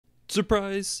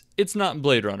surprise, it's not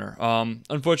Blade Runner.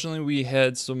 Unfortunately, we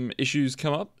had some issues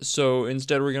come up, so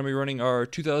instead we're going to be running our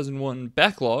 2001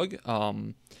 backlog.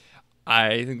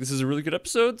 I think this is a really good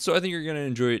episode, so I think you're going to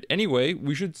enjoy it anyway.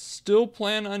 We should still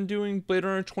plan on doing Blade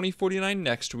Runner 2049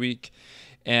 next week,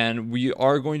 and we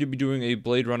are going to be doing a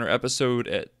Blade Runner episode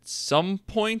at some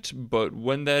point, but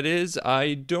when that is,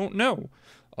 I don't know.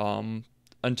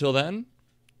 Until then,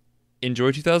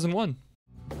 enjoy 2001.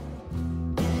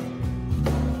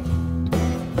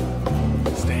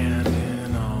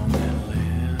 Standing on that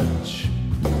ledge,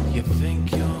 you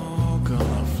think you're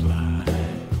gonna fly.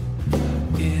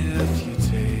 If you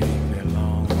take that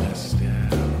long last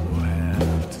step, we'll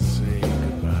have to say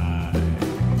goodbye.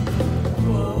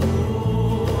 Whoa,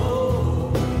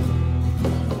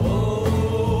 whoa,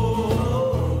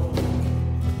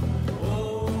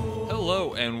 whoa.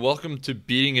 Hello, and welcome to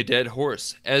Beating a Dead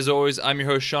Horse. As always, I'm your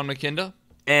host, Sean McKinda.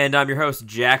 And I'm your host,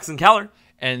 Jackson Keller.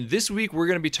 And this week we're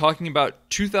going to be talking about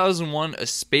 2001: A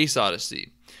Space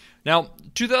Odyssey. Now,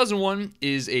 2001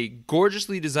 is a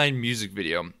gorgeously designed music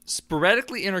video,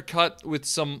 sporadically intercut with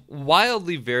some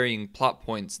wildly varying plot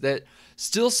points that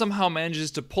still somehow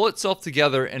manages to pull itself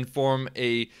together and form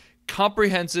a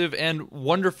comprehensive and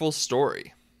wonderful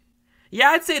story. Yeah,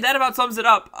 I'd say that about sums it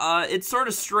up. It's sort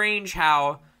of strange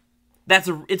how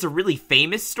it's a really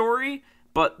famous story,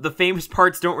 but the famous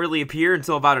parts don't really appear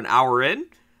until about an hour in.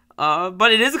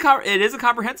 But it is a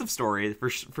comprehensive story for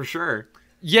sure.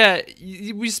 Yeah,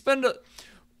 we spend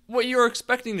what you're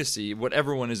expecting to see, what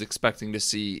everyone is expecting to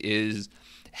see, is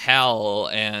Hal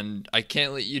and I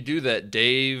Can't Let You Do That,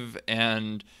 Dave,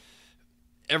 and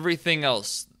everything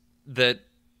else that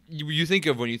you think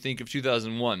of when you think of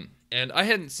 2001. And I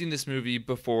hadn't seen this movie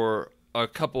before a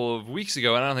couple of weeks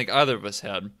ago, and I don't think either of us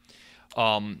had.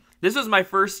 This was my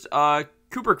first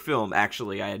Kubrick film,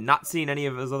 actually. I had not seen any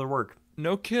of his other work.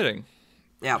 No kidding.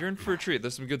 Yeah. You're in for a treat.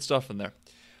 There's some good stuff in there.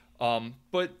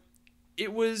 But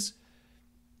it was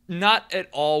not at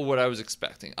all what I was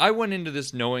expecting. I went into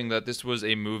this knowing that this was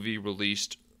a movie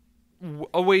released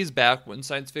a ways back when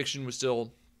science fiction was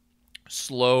still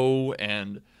slow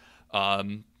and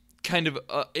kind of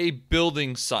a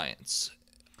building science.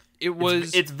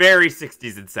 It's very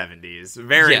 60s and 70s.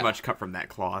 Very much cut from that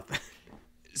cloth.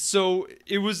 So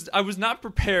I was not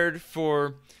prepared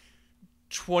for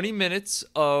 20 minutes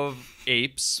of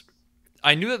apes.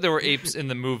 I knew that there were apes in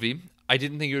the movie. I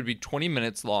didn't think it would be 20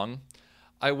 minutes long.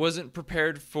 I wasn't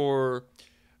prepared for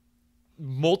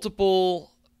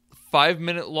multiple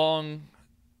 5-minute long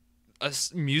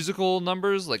musical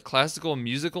numbers, like classical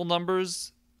musical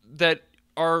numbers that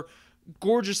are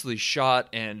gorgeously shot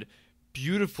and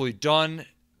beautifully done.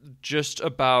 Just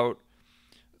about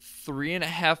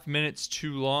 3.5 minutes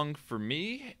too long for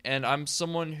me, and I'm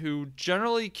someone who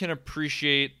generally can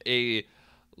appreciate a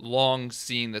long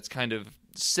scene that's kind of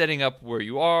setting up where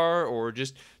you are, or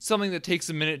just something that takes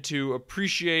a minute to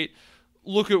appreciate,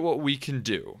 look at what we can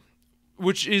do,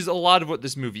 which is a lot of what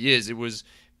this movie is.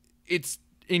 It's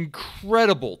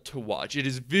incredible to watch. It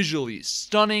is visually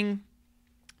stunning.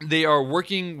 They are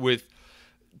working with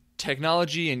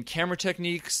technology and camera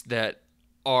techniques that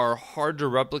are hard to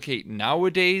replicate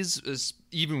nowadays,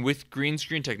 even with green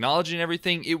screen technology and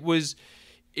everything.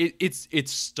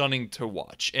 It's stunning to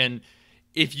watch. And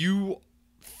if you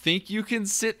think you can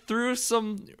sit through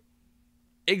some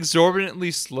exorbitantly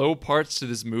slow parts to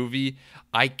this movie,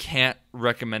 I can't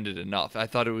recommend it enough. I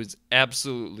thought it was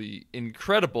absolutely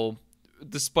incredible,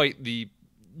 despite the,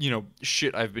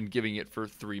 shit I've been giving it for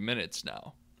 3 minutes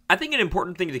now. I think an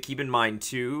important thing to keep in mind,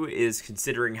 too, is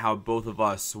considering how both of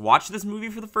us watched this movie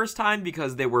for the first time,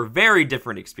 because they were very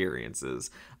different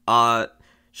experiences.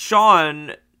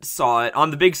 Sean saw it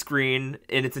on the big screen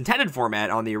in its intended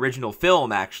format on the original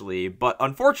film, actually, but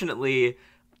unfortunately,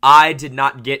 I did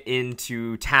not get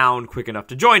into town quick enough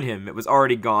to join him. It was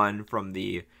already gone from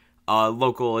the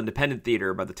local independent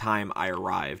theater by the time I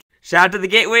arrived. Shout out to the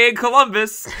Gateway in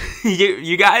Columbus.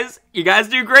 you guys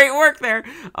do great work there.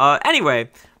 Anyway,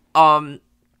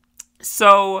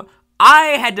 so I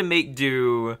had to make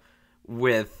do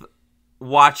with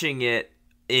watching it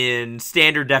in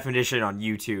standard definition on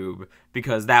YouTube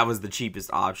because that was the cheapest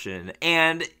option.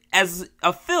 And as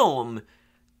a film,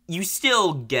 you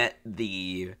still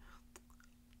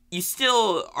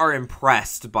are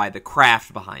impressed by the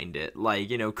craft behind it. Like,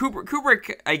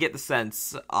 Kubrick, I get the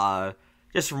sense,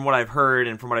 just from what I've heard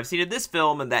and from what I've seen in this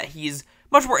film, and that he's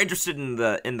much more interested in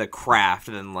the craft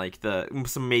than like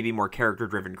some maybe more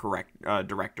character-driven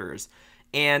directors.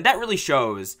 And that really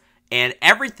shows, and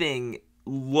everything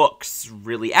looks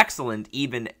really excellent,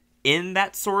 even in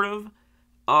that sort of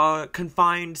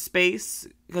confined space,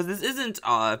 because this isn't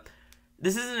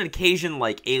this isn't an occasion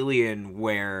like Alien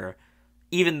where,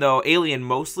 even though Alien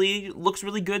mostly looks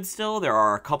really good still, there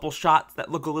are a couple shots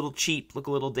that look a little cheap, look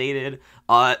a little dated.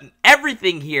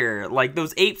 Everything here, like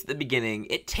those apes at the beginning,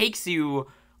 it takes you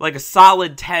like a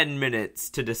solid 10 minutes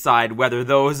to decide whether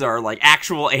those are like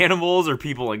actual animals or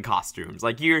people in costumes.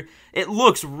 Like it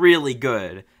looks really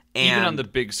good. And even on the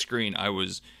big screen, I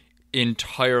was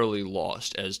entirely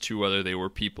lost as to whether they were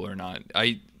people or not.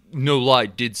 I, no lie,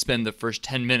 did spend the first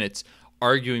 10 minutes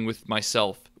arguing with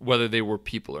myself whether they were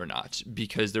people or not,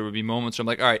 because there would be moments where I'm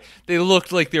like, all right, they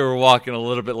looked like they were walking a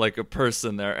little bit like a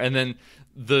person there. And then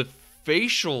the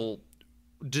facial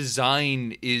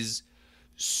design is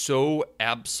so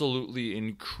absolutely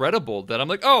incredible that I'm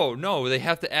like, oh no, they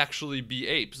have to actually be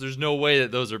apes. There's no way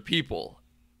that those are people.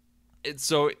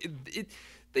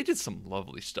 They did some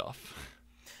lovely stuff.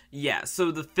 Yeah,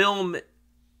 so the film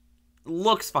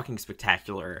looks fucking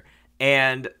spectacular,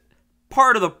 and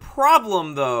part of the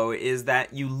problem, though, is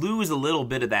that you lose a little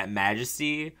bit of that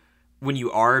majesty when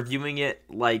you are viewing it,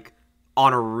 like,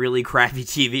 on a really crappy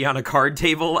TV on a card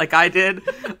table like I did.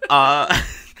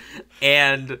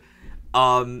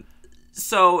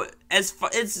 So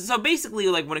basically,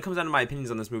 like, when it comes down to my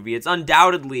opinions on this movie, it's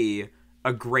undoubtedly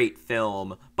a great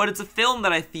film, but it's a film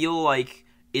that I feel like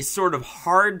is sort of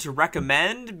hard to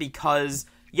recommend because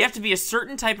you have to be a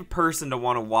certain type of person to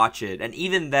want to watch it, and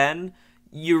even then,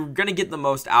 you're gonna get the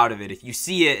most out of it if you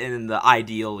see it in the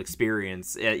ideal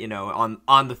experience,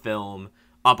 on the film,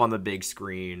 up on the big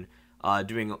screen,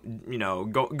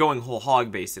 going whole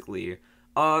hog basically.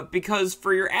 Because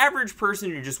for your average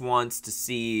person who just wants to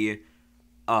see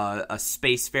a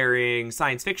spacefaring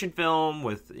science fiction film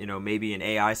with maybe an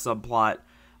AI subplot,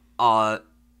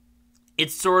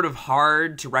 it's sort of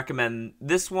hard to recommend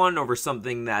this one over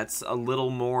something that's a little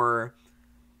more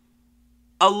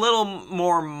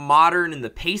modern in the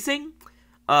pacing.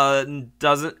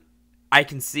 I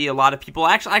can see a lot of people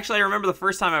actually I remember the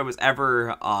first time I was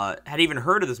ever had even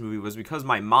heard of this movie was because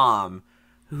my mom,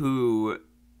 who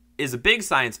is a big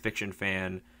science fiction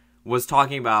fan, was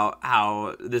talking about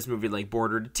how this movie like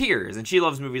bordered to tears, and she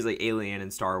loves movies like Alien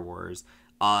and Star Wars.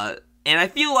 And I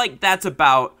feel like that's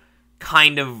about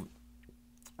kind of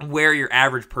where your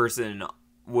average person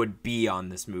would be on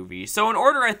this movie. So in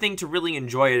order, I think, to really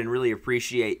enjoy it and really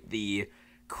appreciate the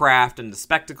craft and the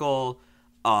spectacle,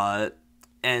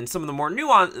 and some of the more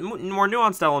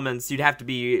nuanced elements, you'd have to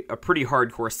be a pretty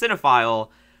hardcore cinephile.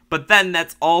 But then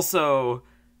that's also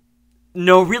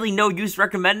no use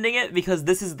recommending it, because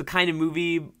this is the kind of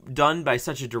movie done by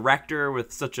such a director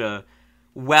with such a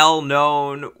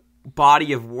well-known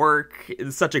body of work.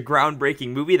 It's such a groundbreaking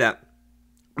movie that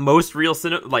most real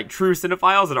true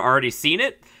cinephiles had already seen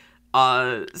it.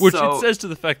 Which it says to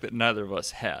the fact that neither of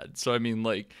us had. So, I mean,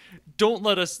 like, don't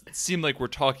let us seem like we're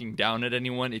talking down at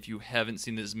anyone if you haven't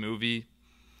seen this movie.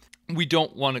 We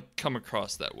don't want to come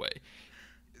across that way.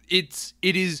 It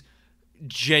is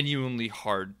genuinely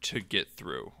hard to get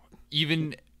through.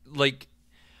 Even, like,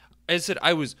 as I said,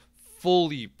 I was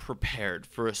fully prepared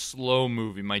for a slow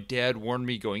movie. My dad warned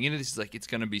me going into this. He's like, it's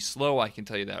going to be slow. I can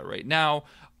tell you that right now.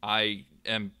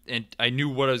 And I knew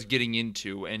what I was getting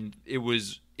into, and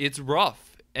it's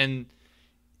rough. And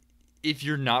if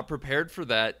you're not prepared for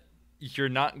that, you're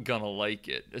not gonna like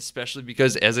it, especially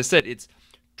because, as I said, it's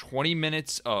 20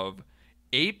 minutes of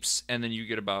apes, and then you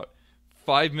get about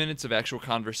 5 minutes of actual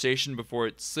conversation before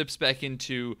it slips back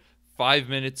into 5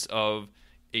 minutes of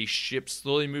a ship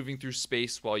slowly moving through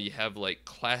space while you have like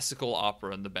classical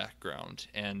opera in the background.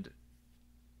 And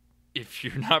if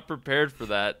you're not prepared for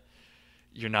that,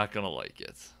 you're not going to like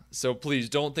it. So please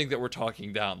don't think that we're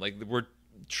talking down. Like, we're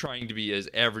trying to be as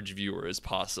average viewer as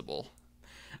possible.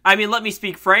 I mean, let me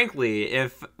speak frankly.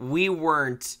 If we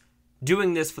weren't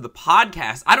doing this for the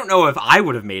podcast, I don't know if I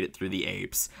would have made it through the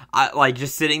apes.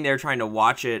 Just sitting there trying to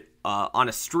watch it on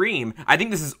a stream. I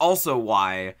think this is also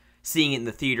why seeing it in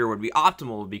the theater would be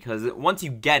optimal, because once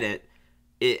you get it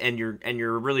and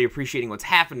you're really appreciating what's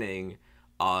happening,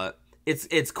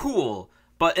 it's cool.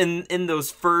 But in those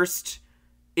first,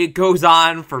 it goes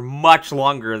on for much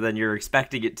longer than you're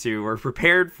expecting it to or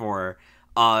prepared for.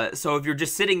 So if you're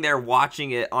just sitting there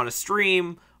watching it on a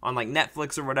stream, on like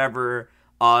Netflix or whatever,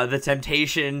 the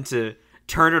temptation to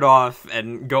turn it off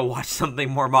and go watch something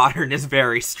more modern is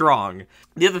very strong.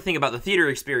 The other thing about the theater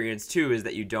experience, too, is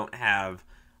that you don't have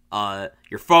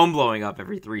your phone blowing up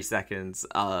every 3 seconds,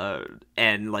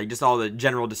 and like just all the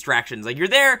general distractions. Like, you're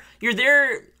there.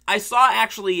 I saw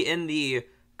actually in the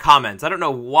comments, I don't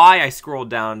know why I scrolled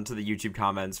down to the YouTube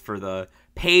comments for the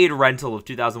paid rental of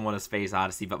 2001: A Space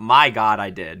Odyssey, but my God,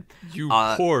 I did. You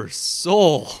poor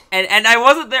soul. And I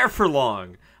wasn't there for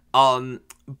long.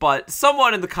 but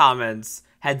someone in the comments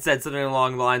had said something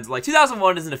along the lines of, like,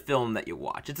 2001 isn't a film that you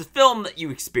watch. It's a film that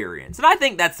you experience. And I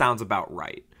think that sounds about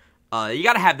right. You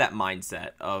got to have that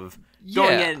mindset of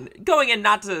going in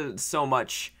not to so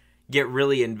much get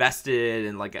really invested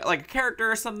in like a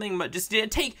character or something, but just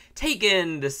take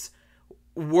in this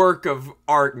work of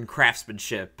art and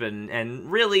craftsmanship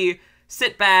and really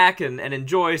sit back and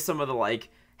enjoy some of the like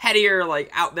headier,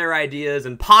 like out there ideas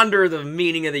and ponder the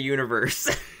meaning of the universe.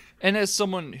 And as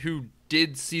someone who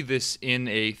did see this in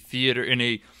a theater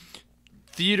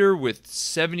with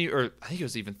 70, or I think it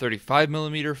was even 35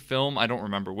 millimeter film, I don't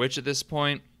remember which at this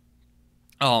point,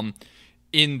 in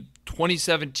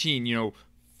 2017,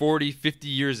 40, 50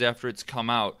 years after it's come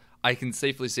out, I can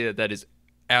safely say that that is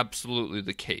absolutely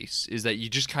the case, is that you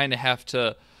just kind of have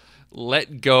to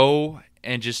let go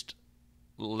and just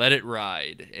let it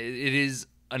ride. It is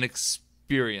an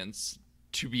experience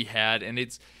to be had, and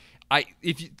if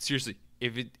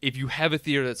you have a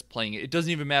theater that's playing it, it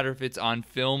doesn't even matter if it's on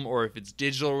film or if it's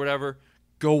digital or whatever,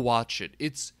 go watch it.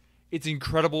 It's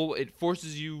incredible. It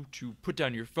forces you to put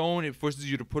down your phone. It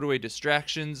forces you to put away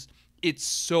distractions. It's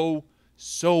so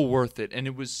worth it, and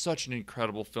it was such an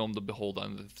incredible film to behold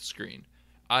on the screen.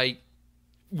 I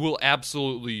will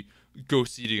absolutely go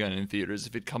see it again in theaters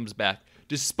if it comes back,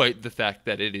 despite the fact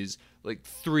that it is like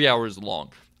 3 hours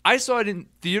long. I saw it in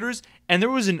theaters, and there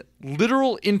was a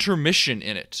literal intermission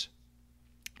in it.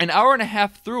 An hour and a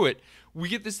half through it, we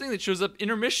get this thing that shows up,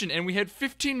 intermission, and we had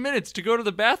 15 minutes to go to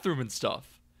the bathroom and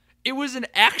stuff. It was an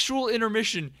actual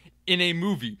intermission in a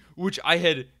movie, which I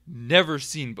had never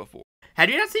seen before. Had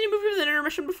you not seen a movie with an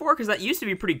intermission before? Because that used to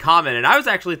be pretty common, and I was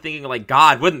actually thinking, like,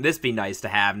 God, wouldn't this be nice to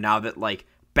have now that, like,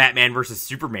 Batman vs.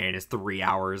 Superman is 3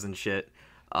 hours and shit.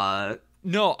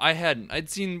 No, I hadn't.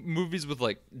 I'd seen movies with,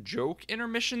 like, joke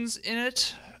intermissions in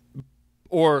it,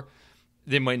 or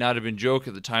they might not have been joke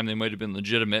at the time, they might have been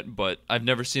legitimate, but I've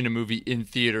never seen a movie in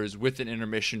theaters with an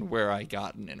intermission where I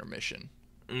got an intermission.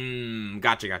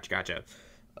 Gotcha.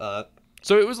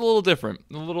 So it was a little different,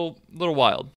 a little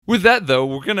wild. With that, though,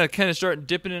 we're going to kind of start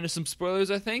dipping into some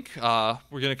spoilers, I think. We're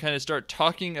going to kind of start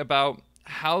talking about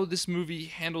how this movie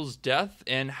handles death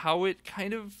and how it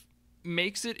kind of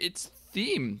makes it its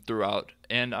theme throughout.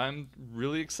 And I'm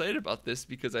really excited about this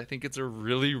because I think it's a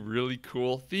really, really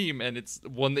cool theme, and it's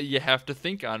one that you have to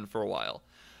think on for a while.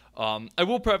 I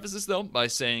will preface this, though, by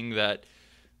saying that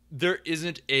there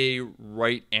isn't a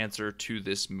right answer to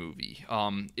this movie.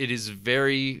 It is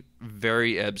very,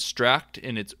 very abstract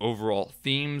in its overall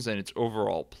themes and its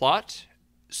overall plot.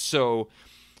 So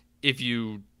if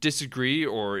you disagree,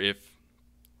 or if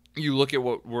you look at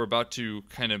what we're about to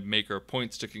kind of make our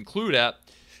points to conclude at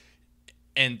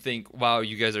and think, wow,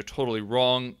 you guys are totally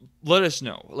wrong, let us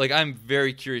know. Like, I'm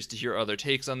very curious to hear other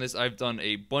takes on this. I've done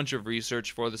a bunch of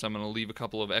research for this. I'm going to leave a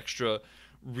couple of extra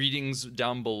readings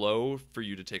down below for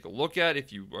you to take a look at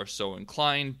if you are so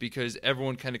inclined, because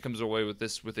everyone kind of comes away with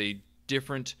this with a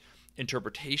different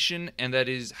interpretation, and that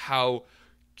is how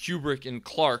Kubrick and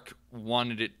Clarke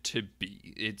wanted it to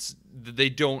be. They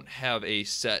don't have a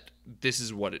set, this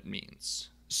is what it means.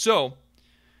 So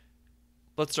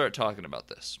let's start talking about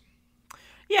this.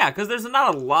 Yeah, because there's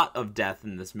not a lot of death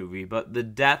in this movie, but the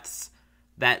deaths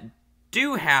that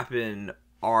do happen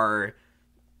are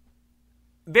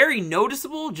very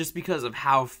noticeable just because of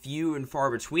how few and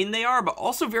far between they are, but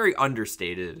also very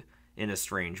understated in a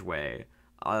strange way.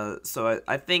 So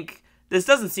I think this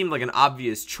doesn't seem like an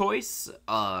obvious choice.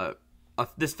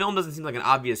 This film doesn't seem like an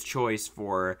obvious choice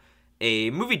for a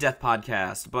movie death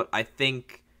podcast, but I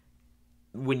think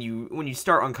when you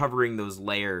start uncovering those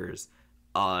layers,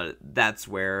 that's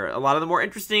where a lot of the more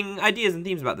interesting ideas and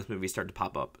themes about this movie start to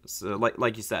pop up. So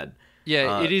like you said.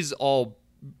 Yeah, it is all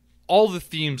the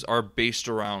themes are based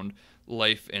around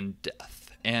life and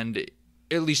death, and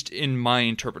at least in my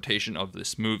interpretation of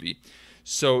this movie.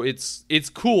 So it's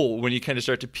cool when you kind of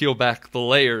start to peel back the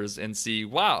layers and see,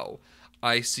 wow,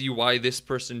 I see why this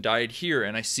person died here,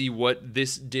 and I see what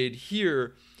this did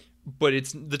here, but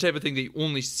it's the type of thing that you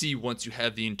only see once you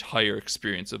have the entire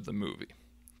experience of the movie.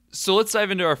 So let's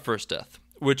dive into our first death,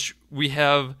 which we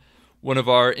have one of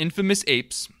our infamous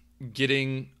apes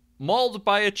getting mauled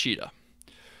by a cheetah.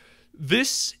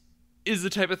 This is the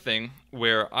type of thing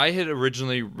where I had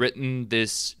originally written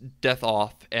this death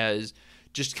off as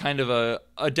just kind of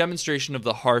a demonstration of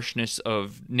the harshness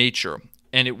of nature.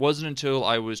 And it wasn't until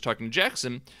I was talking to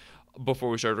Jackson before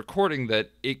we started recording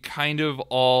that it kind of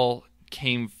all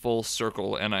came full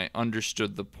circle and I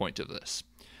understood the point of this.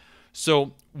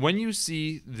 So when you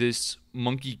see this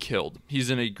monkey killed, he's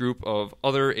in a group of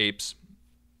other apes,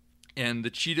 and the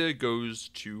cheetah goes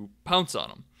to pounce on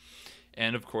him.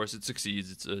 And of course it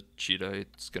succeeds. It's a cheetah.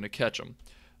 It's going to catch him.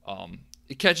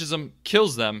 It catches them,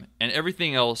 kills them, and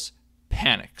everything else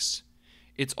panics.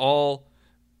 It's all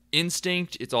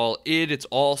instinct, it's all it's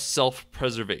all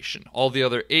self-preservation. All the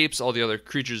other apes, all the other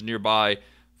creatures nearby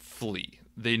flee.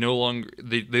 They no longer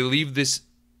they leave this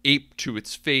ape to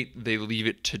its fate. They leave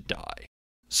it to die.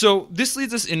 So this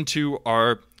leads us into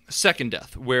our second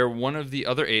death, where one of the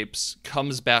other apes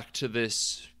comes back to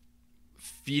this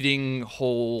feeding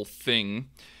hole thing,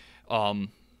 and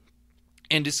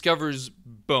discovers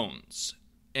bones,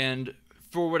 and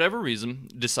for whatever reason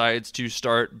decides to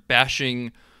start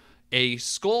bashing a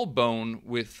skull bone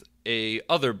with a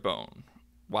other bone.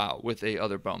 Wow, with a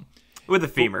other bone. With a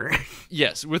femur.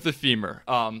 Yes, with a femur.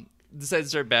 Decides to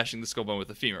start bashing the skull bone with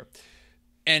a femur.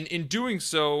 And in doing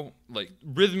so, like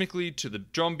rhythmically to the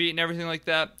drum beat and everything like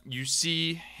that, you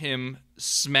see him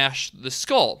smash the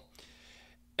skull.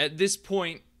 At this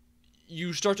point,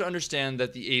 you start to understand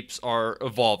that the apes are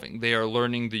evolving. They are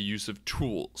learning the use of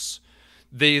tools.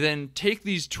 They then take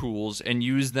these tools and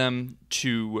use them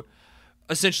to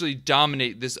essentially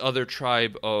dominate this other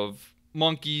tribe of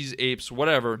monkeys, apes,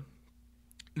 whatever,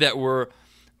 that were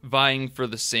vying for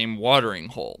the same watering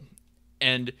hole.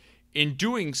 And in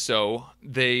doing so,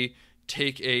 they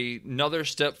take another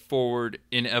step forward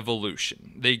in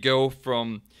evolution. They go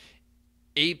from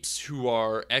apes who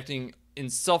are acting in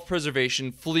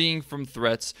self-preservation, fleeing from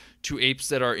threats, to apes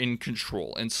that are in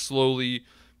control and slowly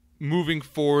moving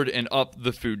forward and up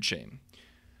the food chain.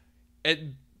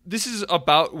 And this is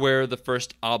about where the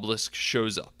first obelisk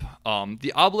shows up.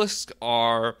 The obelisks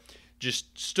are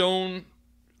just stone,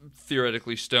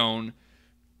 theoretically stone,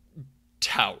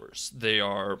 towers. They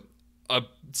are a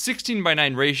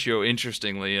 16:9 ratio,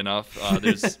 interestingly enough.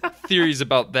 There's theories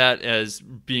about that as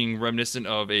being reminiscent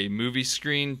of a movie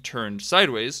screen turned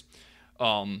sideways,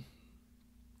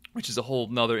 which is a whole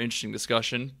nother interesting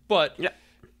discussion. But yeah,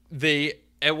 they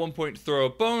at one point throw a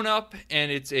bone up,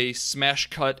 and it's a smash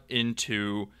cut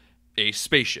into a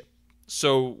spaceship.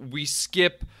 So we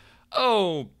skip,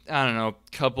 I don't know,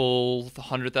 couple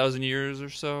 100,000 years or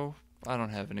so. I don't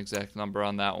have an exact number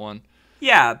on that one.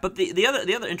 Yeah, but the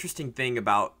other interesting thing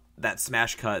about that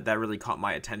smash cut that really caught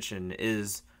my attention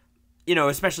is, you know,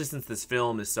 especially since this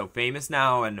film is so famous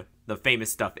now, and the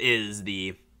famous stuff is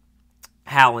the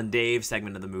Hal and Dave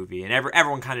segment of the movie, and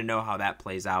everyone kind of know how that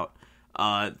plays out.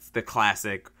 It's the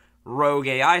classic rogue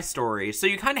AI story, so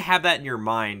you kind of have that in your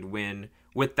mind when,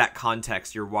 with that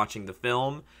context, you're watching the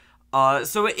film.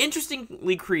 So it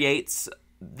interestingly creates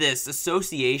this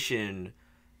association,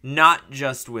 not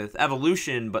just with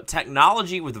evolution, but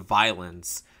technology with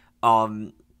violence.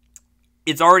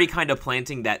 It's already kind of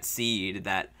planting that seed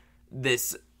that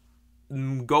this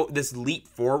leap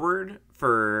forward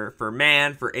for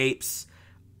man, for apes,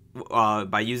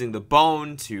 by using the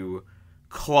bone to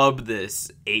club this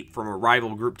ape from a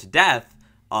rival group to death,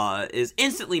 is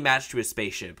instantly matched to a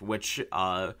spaceship, which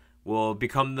will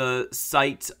become the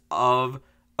site of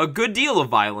a good deal of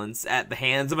violence at the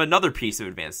hands of another piece of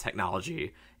advanced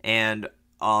technology. And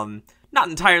not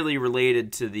entirely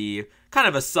related to the kind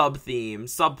of a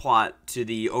subplot to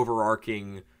the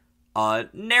overarching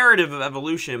narrative of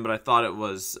evolution, but I thought it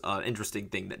was an interesting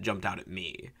thing that jumped out at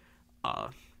me.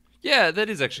 Yeah, that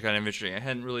is actually kind of interesting. I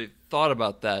hadn't really thought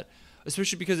about that,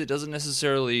 especially because it doesn't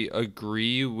necessarily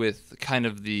agree with kind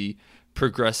of the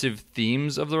progressive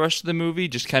themes of the rest of the movie,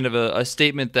 just kind of a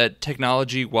statement that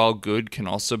technology, while good, can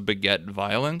also beget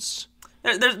violence.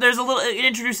 There's a little. It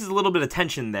introduces a little bit of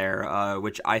tension there,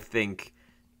 which I think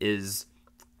is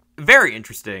very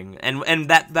interesting, and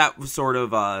that was sort of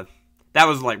that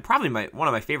was like probably one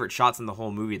of my favorite shots in the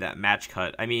whole movie. That match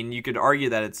cut. I mean, you could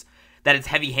argue that it's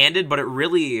heavy-handed, but it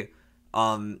really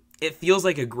it feels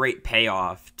like a great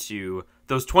payoff to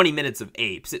those 20 minutes of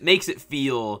apes. It makes it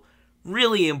feel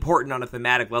really important on a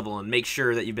thematic level, and make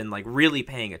sure that you've been like really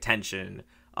paying attention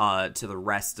to the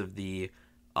rest of the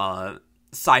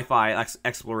sci-fi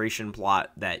exploration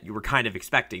plot that you were kind of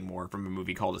expecting more from a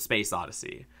movie called A Space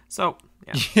Odyssey. So,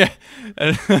 yeah.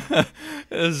 It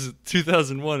was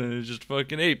 2001 and it's just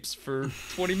fucking apes for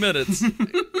 20 minutes.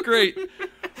 Great.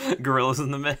 Gorillas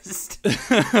in the Mist.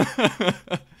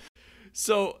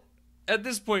 So, at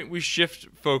this point, we shift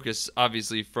focus,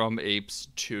 obviously, from apes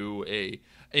to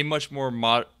a much more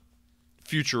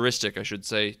futuristic, I should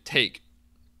say, take,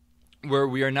 where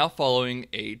we are now following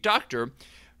a doctor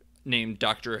named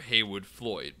Dr. Haywood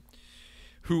Floyd,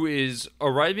 who is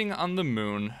arriving on the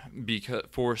moon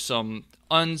for some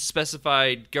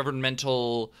unspecified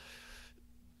governmental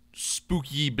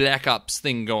spooky black ops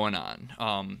thing going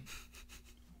on.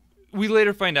 We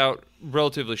later find out,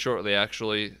 relatively shortly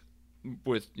actually,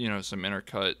 with some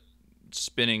intercut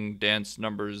spinning dance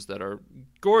numbers that are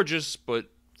gorgeous but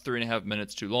 3.5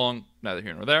 minutes too long, neither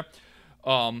here nor there,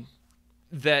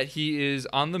 that he is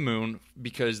on the moon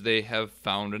because they have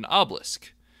found an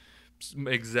obelisk.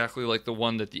 Exactly like the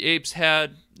one that the apes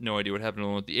had. No idea what happened to the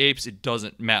one with the apes. It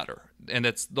doesn't matter. And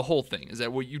that's the whole thing, is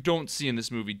that what you don't see in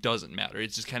this movie doesn't matter.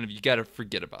 It's just kind of, you got to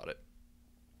forget about it.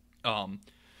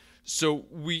 So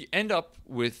we end up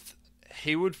with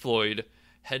Haywood Floyd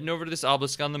heading over to this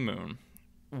obelisk on the moon,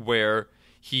 where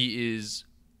he is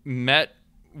met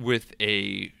with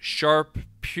a sharp,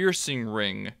 piercing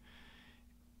ring,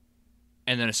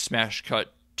 and then a smash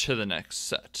cut to the next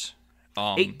set.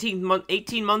 18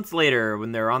 months later,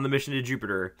 when they're on the mission to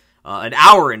Jupiter, an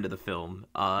hour into the film.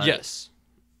 Yes.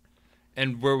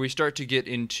 And where we start to get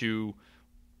into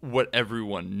what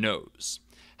everyone knows.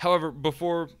 However,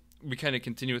 before we kind of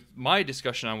continue with my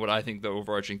discussion on what I think the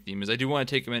overarching theme is, I do want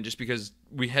to take a minute just because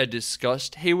we had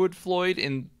discussed Haywood Floyd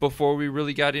before we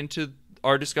really got into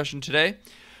our discussion today,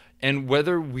 and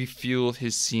whether we feel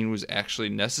his scene was actually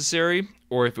necessary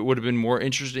or if it would have been more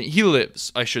interesting. He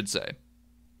lives, I should say.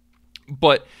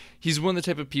 But he's one of the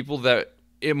type of people that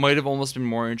it might have almost been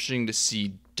more interesting to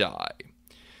see die.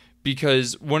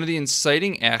 Because one of the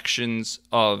inciting actions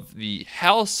of the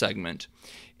Hal segment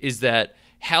is that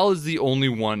Hal is the only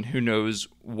one who knows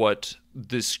what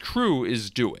this crew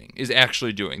is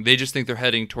actually doing. They just think they're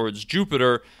heading towards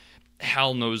Jupiter.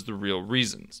 Hal knows the real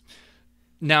reasons.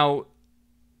 Now,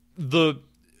 the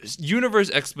universe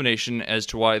explanation as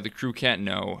to why the crew can't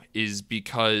know is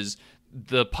because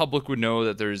the public would know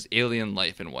that there's alien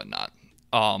life and whatnot.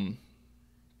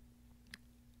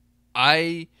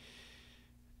 I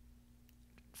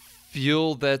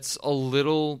feel that's a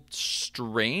little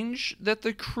strange that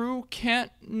the crew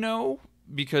can't know,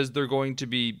 because they're going to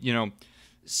be,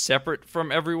 separate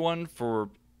from everyone for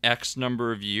X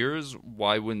number of years.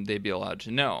 Why wouldn't they be allowed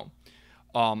to know?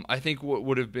 I think what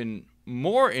would have been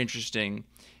more interesting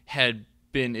had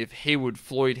been if Haywood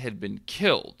Floyd had been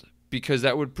killed, because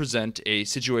that would present a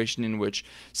situation in which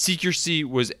secrecy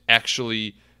was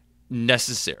actually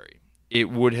necessary. It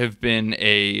would have been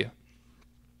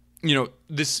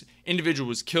this individual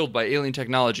was killed by alien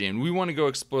technology, and we want to go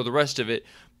explore the rest of it,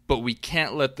 but we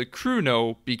can't let the crew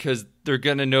know because they're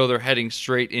going to know they're heading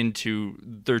straight into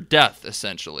their death,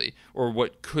 essentially, or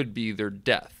what could be their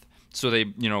death. So they,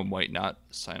 might not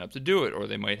sign up to do it, or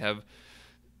they might have,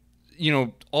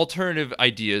 alternative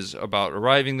ideas about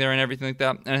arriving there and everything like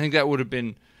that. And I think that would have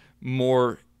been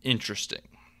more interesting.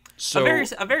 So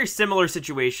a very similar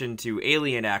situation to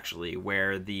Alien, actually,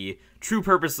 where the true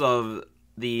purpose of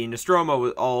the Nostromo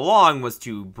all along was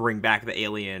to bring back the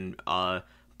alien,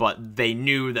 but they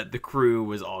knew that the crew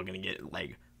was all going to get,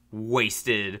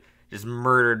 wasted, just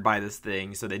murdered by this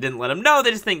thing, so they didn't let them know. They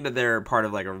just think that they're part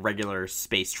of, a regular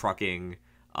space trucking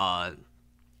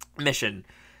mission.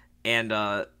 And,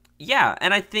 and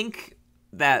I think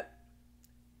that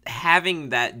having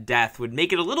that death would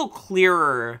make it a little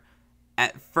clearer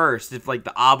at first if,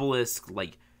 the obelisk,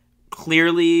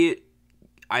 clearly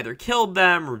either killed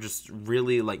them or just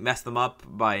really, messed them up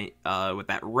by, with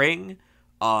that ring.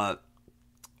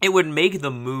 It would make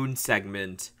the moon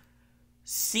segment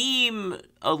seem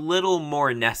a little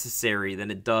more necessary than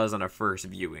it does on a first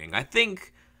viewing. I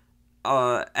think,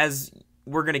 as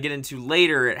we're going to get into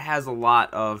later, it has a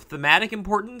lot of thematic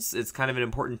importance. It's kind of an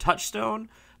important touchstone.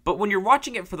 But when you're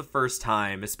watching it for the first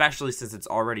time, especially since it's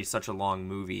already such a long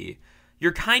movie,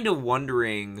 you're kind of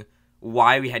wondering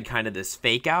why we had kind of this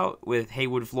fake out with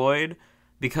Haywood Floyd,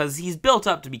 because he's built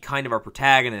up to be kind of our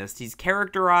protagonist. He's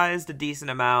characterized a decent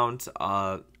amount.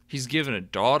 He's given a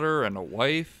daughter and a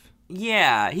wife.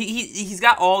 Yeah, he's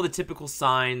got all the typical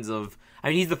signs of...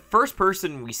 he's the first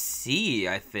person we see,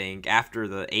 I think, after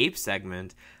the ape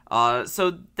segment.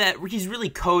 So that he's really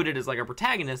coded as, a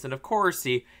protagonist, and of course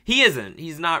he isn't.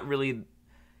 He's not really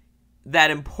that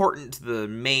important to the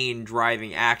main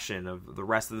driving action of the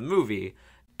rest of the movie.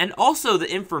 And also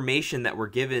the information that we're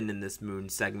given in this moon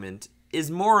segment is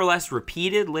more or less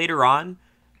repeated later on.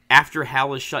 After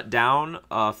Hal is shut down,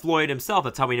 Floyd himself,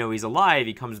 that's how we know he's alive,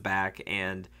 he comes back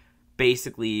and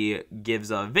basically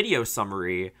gives a video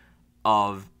summary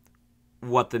of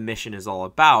what the mission is all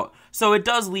about. So it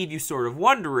does leave you sort of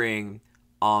wondering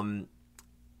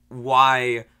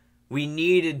why we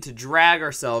needed to drag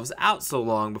ourselves out so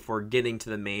long before getting to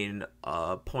the main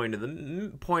point of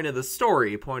the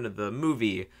story, point of the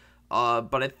movie.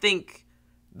 But I think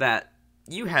that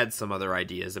you had some other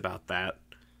ideas about that.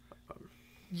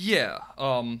 Yeah,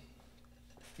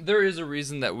 there is a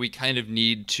reason that we kind of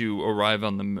need to arrive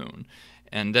on the moon.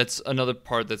 And that's another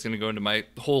part that's going to go into my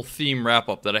whole theme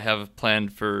wrap-up that I have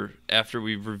planned for after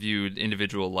we've reviewed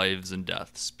individual lives and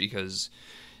deaths. Because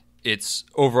it's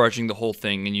overarching the whole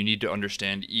thing, and you need to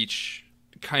understand each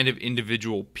kind of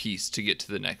individual piece to get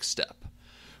to the next step.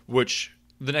 Which,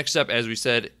 the next step, as we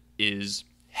said, is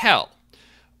Hal.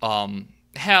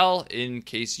 Hal, in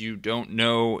case you don't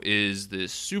know, is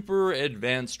this super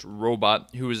advanced robot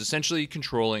who is essentially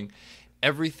controlling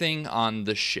everything on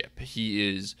the ship.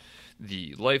 He is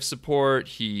the life support,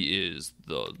 he is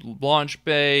the launch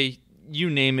bay, you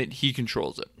name it, he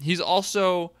controls it. He's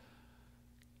also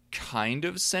kind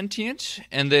of sentient,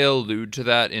 and they allude to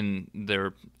that on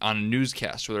a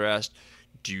newscast where they're asked,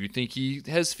 do you think he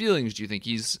has feelings? Do you think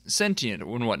he's sentient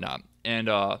and whatnot? And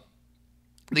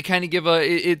they kind of give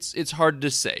it's hard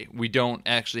to say. We don't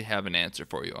actually have an answer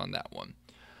for you on that one.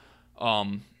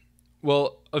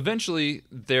 Well, eventually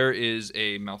there is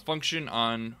a malfunction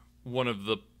on one of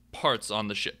the parts on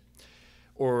the ship,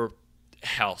 or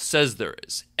Hal says there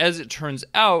is. As it turns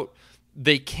out,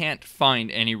 they can't find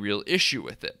any real issue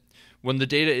with it. When the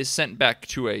data is sent back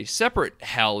to a separate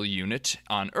HAL unit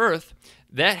on Earth,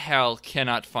 that HAL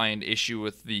cannot find issue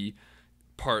with the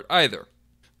part either.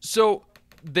 So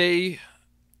they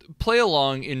play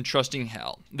along in trusting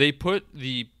HAL. They put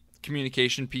the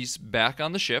communication piece back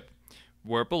on the ship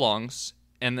where it belongs,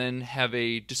 and then have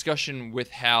a discussion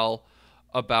with HAL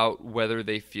about whether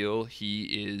they feel he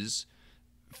is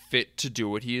fit to do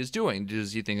what he is doing.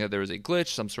 Does he think that there is a glitch,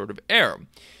 some sort of error?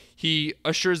 He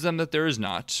assures them that there is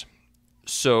not.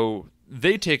 So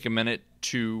they take a minute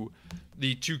to,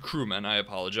 the two crewmen,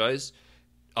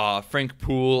 Frank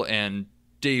Poole and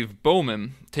Dave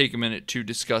Bowman, take a minute to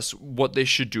discuss what they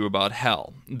should do about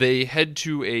Hal. They head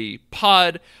to a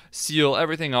pod, seal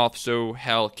everything off so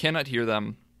Hal cannot hear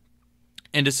them,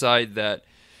 and decide that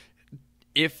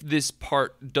if this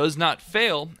part does not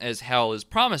fail, as Hal is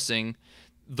promising,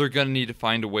 they're going to need to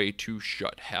find a way to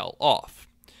shut Hal off.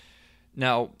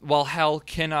 Now, while Hal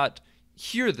cannot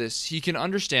hear this, he can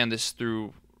understand this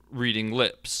through reading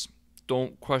lips.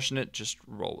 Don't question it, just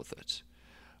roll with it.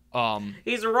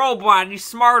 He's a robot, and he's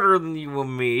smarter than you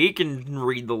and me. He can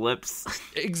read the lips.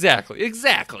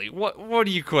 Exactly. What are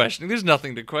you questioning? There's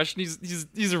nothing to question.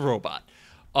 He's a robot.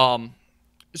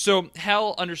 So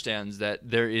Hal understands that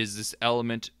there is this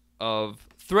element of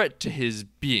threat to his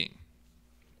being.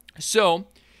 So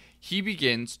he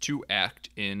begins to act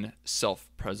in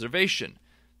self-preservation.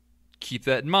 Keep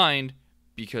that in mind,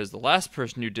 because the last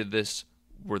person who did this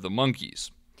were the monkeys.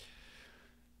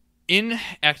 In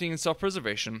acting in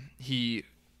self-preservation, he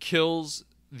kills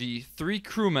the 3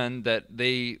 crewmen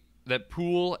that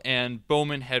Poole and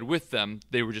Bowman had with them.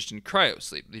 They were just in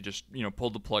cryosleep. They just,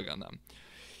 pulled the plug on them.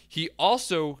 He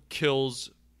also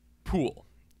kills Poole.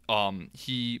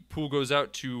 Poole goes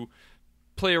out to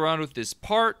play around with this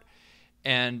part,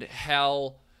 and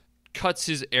Hal cuts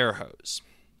his air hose.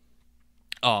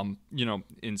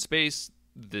 In space,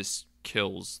 this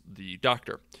kills the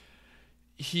doctor.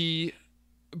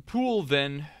 Poole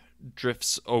then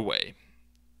drifts away.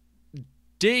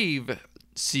 Dave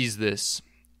sees this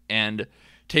and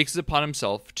takes it upon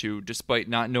himself to, despite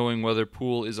not knowing whether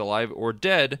Poole is alive or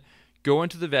dead, go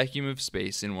into the vacuum of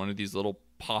space in one of these little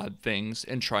pod things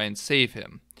and try and save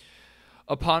him.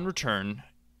 Upon return,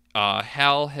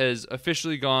 Hal has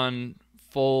officially gone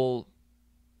full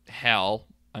Hal.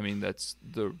 I mean, that's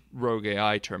the rogue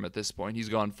AI term at this point. He's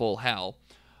gone full Hal.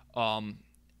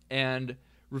 And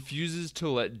refuses to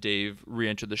let Dave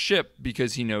re-enter the ship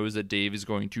because he knows that Dave is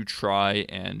going to try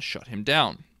and shut him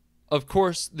down. Of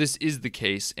course, this is the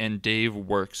case, and Dave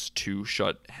works to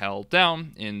shut Hal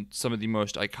down in some of the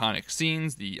most iconic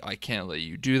scenes, the "I can't let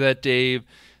you do that, Dave,"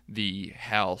 the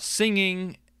Hal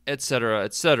singing, etc.,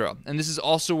 etc. And this is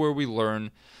also where we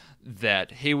learn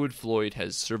that Heywood Floyd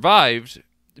has survived,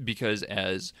 because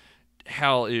as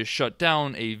Hal is shut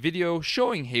down, a video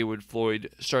showing Heywood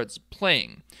Floyd starts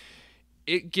playing.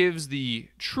 It gives the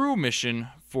true mission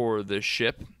for the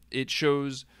ship. It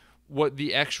shows what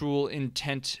the actual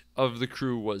intent of the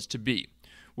crew was to be,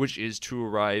 which is to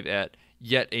arrive at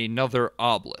yet another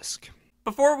obelisk.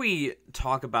 Before we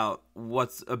talk about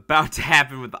what's about to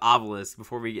happen with the obelisk,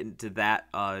 before we get into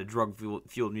that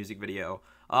drug-fueled music video,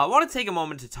 I want to take a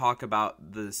moment to talk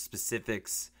about the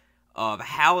specifics of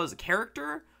Hal as a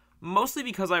character, mostly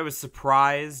because I was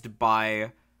surprised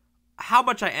by how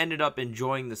much I ended up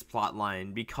enjoying this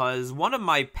plotline, because one of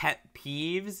my pet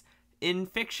peeves in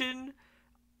fiction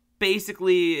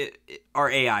basically are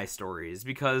AI stories,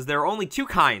 because there are only 2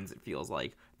 kinds, it feels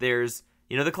like. There's,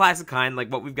 the classic kind,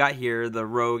 like what we've got here, the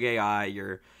rogue AI,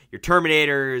 your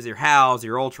Terminators, your Hals,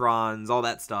 your Ultrons, all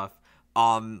that stuff.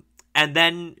 And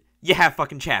then you have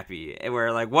fucking Chappie,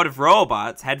 where, like, what if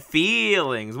robots had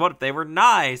feelings? What if they were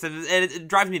nice? And it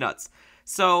drives me nuts.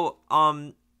 So,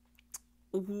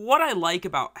 what I like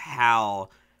about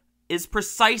Hal is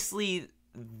precisely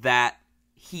that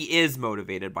he is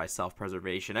motivated by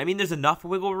self-preservation. I mean, there's enough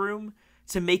wiggle room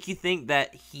to make you think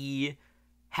that he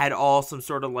had all some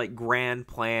sort of, like, grand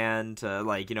plan to,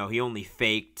 like, you know, he only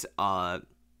faked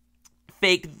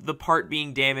the part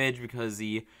being damaged because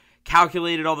he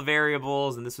calculated all the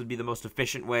variables and this would be the most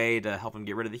efficient way to help him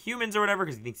get rid of the humans or whatever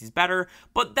because he thinks he's better.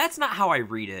 But that's not how I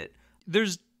read it.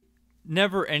 There's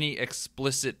never any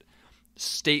explicit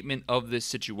statement of this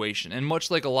situation. And much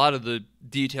like a lot of the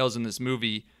details in this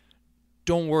movie,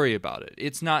 don't worry about it.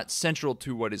 It's not central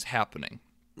to what is happening.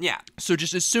 Yeah. So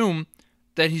just assume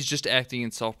that he's just acting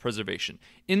in self-preservation.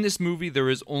 In this movie, there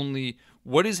is only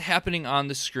what is happening on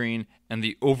the screen and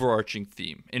the overarching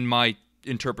theme, in my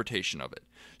interpretation of it.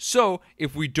 So,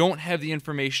 if we don't have the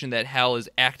information that Hal is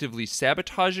actively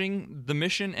sabotaging the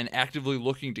mission and actively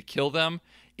looking to kill them,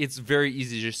 it's very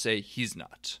easy to just say he's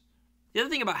not. The other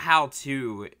thing about Hal,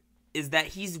 too, is that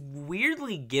he's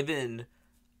weirdly given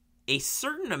a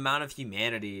certain amount of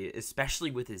humanity,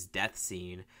 especially with his death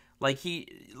scene. Like,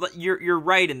 you're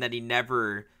right in that he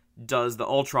never does the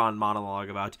Ultron monologue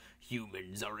about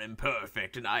humans are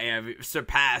imperfect and I have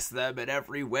surpassed them in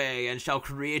every way and shall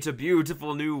create a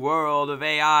beautiful new world of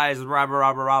AIs, rah, rah,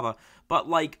 rah, rah, rah. But,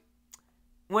 like,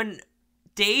 when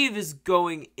Dave is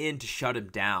going in to shut him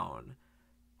down,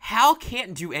 Hal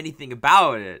can't do anything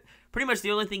about it. Pretty much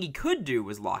the only thing he could do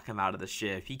was lock him out of the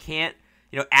ship. He can't,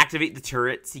 activate the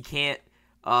turrets. He can't,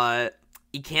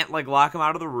 like, lock him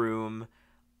out of the room.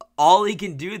 All he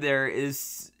can do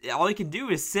is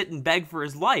sit and beg for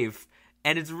his life.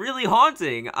 And it's really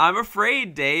haunting. I'm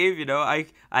afraid, Dave.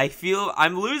 I feel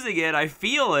I'm losing it. I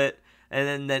feel it.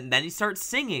 And then he starts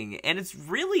singing. And it's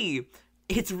really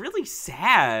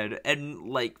sad. And,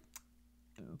 like,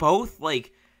 both,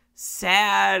 like,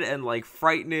 sad and, like,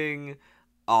 frightening.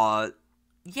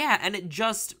 Yeah, and it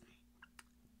just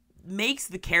makes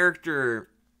the character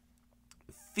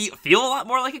feel a lot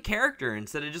more like a character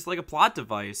instead of just like a plot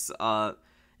device,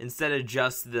 instead of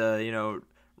just the,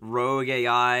 rogue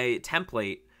AI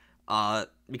template,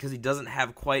 because he doesn't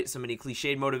have quite so many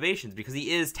cliched motivations, because he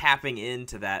is tapping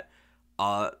into that,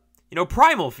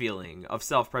 primal feeling of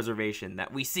self-preservation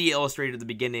that we see illustrated at the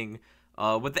beginning,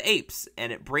 with the apes,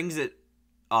 and it brings it,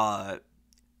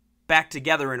 back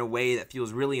together in a way that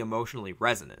feels really emotionally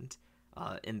resonant,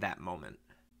 in that moment.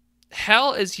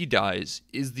 Hal, as he dies,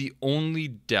 is the only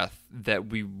death that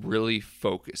we really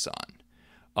focus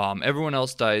on. Everyone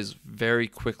else dies very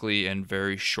quickly and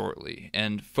very shortly.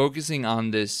 And focusing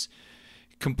on this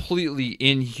completely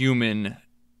inhuman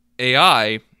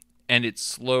AI and its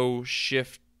slow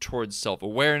shift towards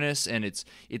self-awareness and its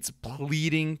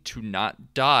pleading to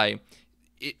not die,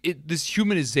 this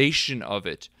humanization of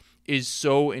it is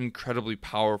so incredibly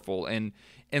powerful and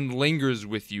lingers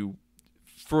with you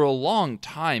for a long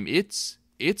time. It's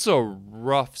a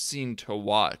rough scene to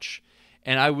watch,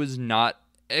 and I was not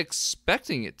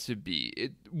expecting it to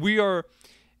be. We are,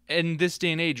 in this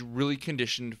day and age, really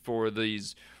conditioned for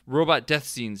these robot death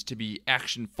scenes to be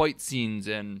action fight scenes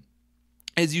and,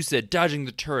 as you said, dodging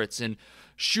the turrets and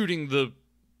shooting the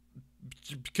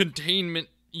containment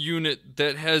unit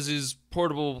that has his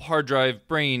portable hard drive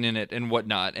brain in it and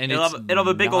whatnot. And it'll have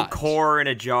a big old core in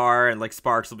a jar, and like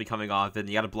sparks will be coming off, and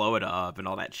you got to blow it up and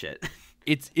all that shit.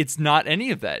 It's not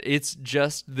any of that. It's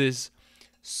just this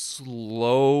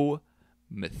slow,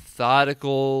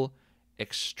 methodical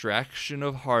extraction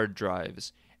of hard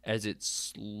drives as it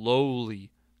slowly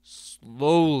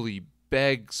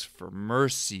begs for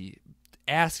mercy,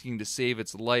 asking to save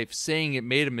its life, saying it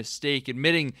made a mistake,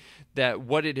 admitting that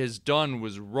what it has done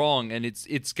was wrong, and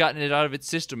it's gotten it out of its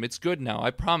system. It's good now.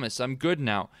 I promise. I'm good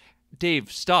now.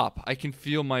 Dave, stop. I can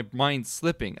feel my mind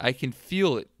slipping. I can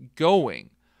feel it going.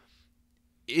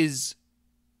 Is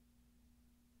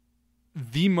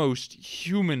the most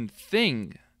human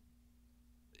thing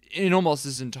in almost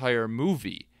this entire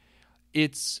movie.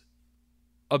 It's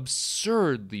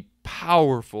absurdly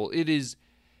powerful. It is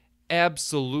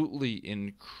absolutely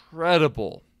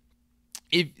incredible.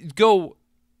 Go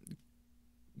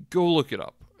look it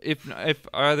up. If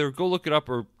either go look it up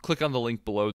or click on the link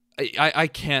below. I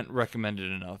can't recommend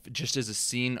it enough. Just as a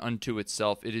scene unto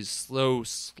itself, it is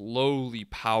slowly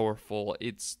powerful.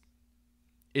 It's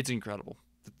incredible.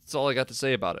 That's all I got to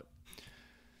say about it.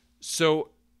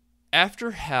 So,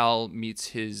 after Hal meets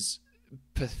his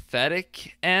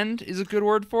pathetic end, is a good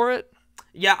word for it?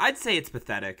 Yeah, I'd say it's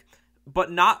pathetic,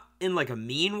 but not in like a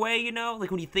mean way,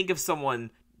 Like when you think of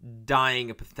someone dying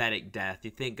a pathetic death,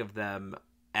 you think of them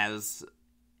as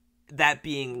that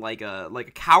being like a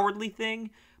cowardly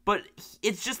thing, but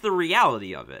it's just the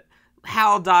reality of it.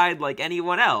 Hal died like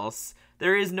anyone else.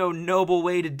 there is no noble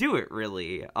way to do it,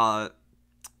 really.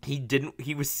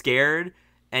 He was scared,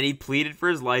 and he pleaded for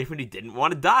his life, and he didn't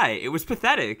want to die. It was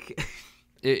pathetic.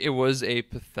 It was a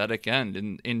pathetic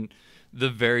end in the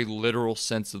very literal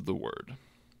sense of the word.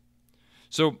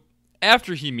 So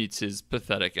after he meets his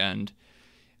pathetic end,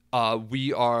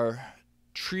 we are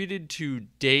treated to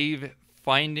Dave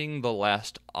finding the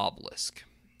last obelisk.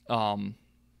 And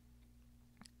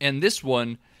this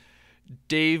one,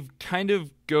 Dave kind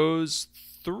of goes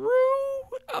through.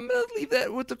 I'm going to leave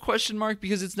that with the question mark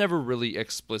because it's never really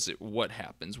explicit what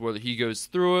happens, whether he goes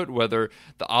through it, whether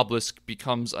the obelisk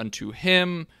becomes unto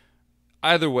him.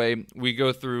 Either way, we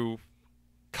go through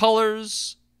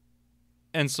colors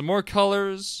and some more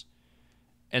colors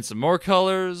and some more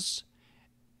colors,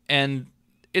 and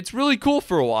it's really cool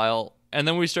for a while, and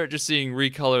then we start just seeing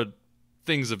recolored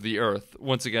things of the earth.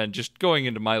 Once again, just going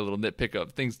into my little nitpick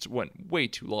of things went way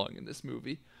too long in this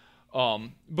movie.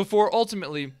 Before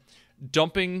ultimately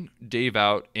dumping Dave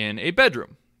out in a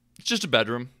bedroom. It's just a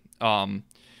bedroom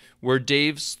where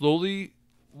Dave slowly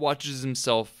watches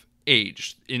himself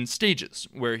age in stages,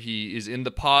 where he is in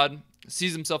the pod,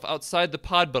 sees himself outside the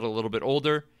pod but a little bit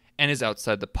older, and is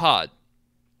outside the pod.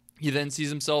 He then sees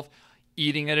himself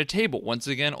eating at a table, once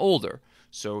again older.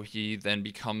 So he then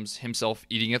becomes himself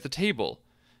eating at the table,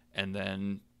 and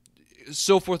then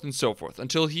so forth and so forth,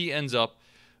 until he ends up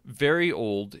very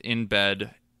old in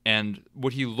bed, and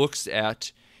what he looks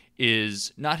at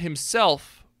is not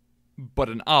himself, but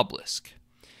an obelisk.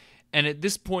 And at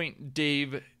this point,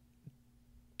 Dave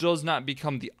does not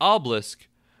become the obelisk,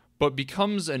 but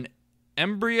becomes an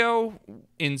embryo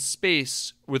in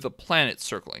space with a planet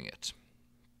circling it,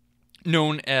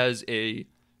 known as a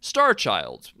star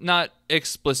child. Not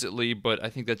explicitly, but I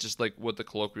think that's just like what the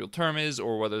colloquial term is,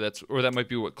 or that might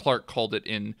be what Clarke called it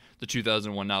in the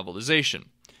 2001 novelization.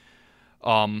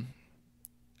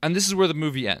 And this is where the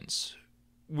movie ends.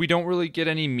 We don't really get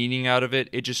any meaning out of it.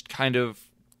 It just kind of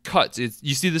cuts.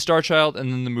 You see the star child,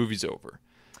 and then the movie's over.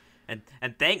 And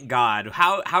thank God.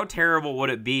 How terrible would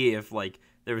it be if like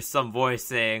there was some voice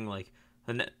saying like,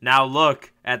 now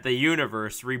look at the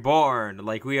universe reborn,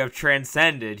 like we have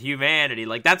transcended humanity.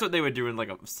 Like that's what they would do in like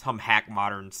some hack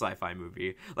modern sci-fi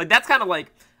movie. Like that's kind of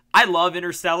like, I love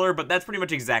Interstellar, but that's pretty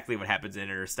much exactly what happens in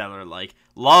Interstellar. Like,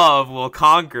 love will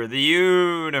conquer the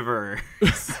universe.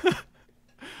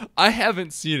 I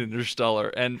haven't seen Interstellar,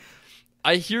 and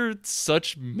I hear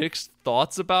such mixed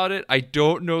thoughts about it. I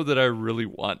don't know that I really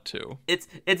want to.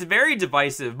 It's very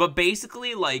divisive, but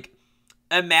basically, like,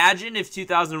 imagine if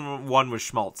 2001 was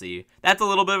schmaltzy. That's a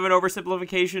little bit of an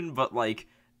oversimplification, but like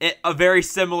a very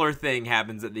similar thing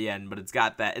happens at the end, but it's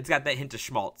got that hint of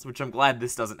schmaltz, which I'm glad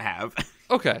this doesn't have.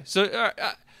 Okay, so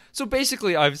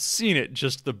basically I've seen it,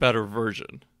 just the better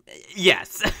version.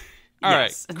 Yes. All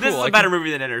yes. right, cool. This is a better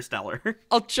movie than Interstellar.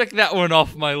 I'll check that one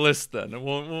off my list then, and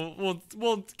we'll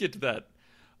get to that.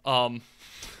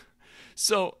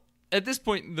 So at this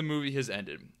point, the movie has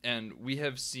ended, and we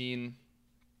have seen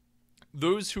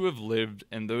those who have lived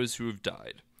and those who have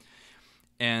died.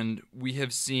 And we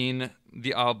have seen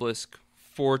the obelisk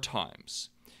 4 times.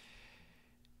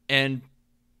 And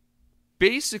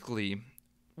basically,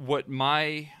 what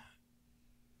my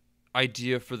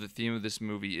idea for the theme of this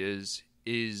movie is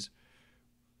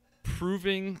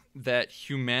proving that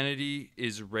humanity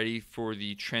is ready for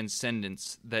the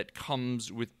transcendence that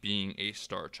comes with being a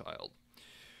star child.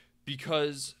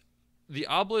 Because the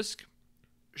obelisk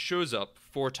shows up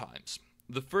 4 times.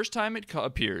 The first time it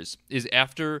appears is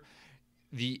after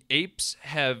the apes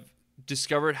have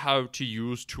discovered how to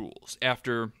use tools,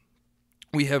 after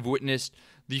we have witnessed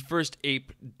the first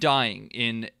ape dying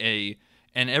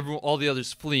all the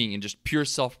others fleeing in just pure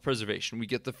self-preservation. We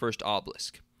get the first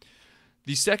obelisk.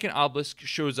 The second obelisk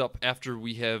shows up after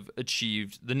we have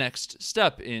achieved the next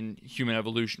step in human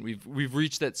evolution. We've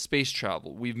reached that space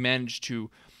travel. We've managed to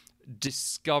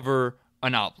discover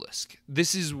an obelisk.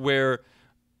 This is where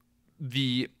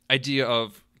the idea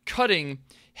of cutting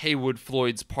Heywood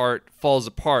Floyd's part falls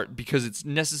apart, because it's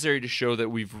necessary to show that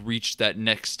we've reached that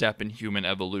next step in human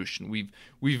evolution.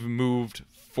 We've moved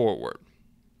forward.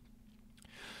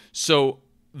 So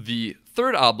the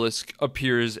third obelisk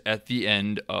appears at the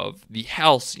end of the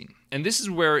Hal scene, and this is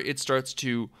where it starts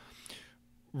to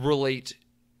throw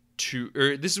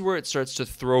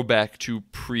back to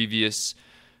previous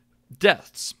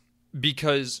deaths,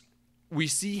 because we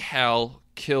see Hal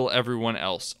kill everyone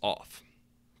else off.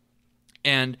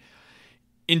 And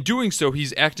in doing so,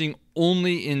 he's acting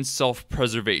only in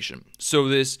self-preservation. So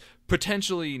this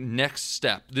potentially next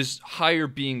step, this higher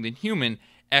being than human,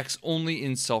 acts only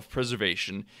in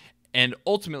self-preservation. And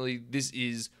ultimately, this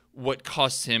is what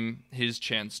costs him his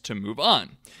chance to move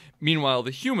on. Meanwhile,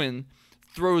 the human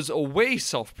throws away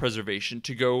self-preservation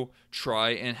to go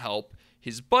try and help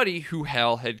his buddy who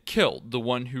Hal had killed, the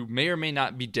one who may or may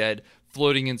not be dead,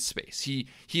 floating in space. He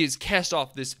has cast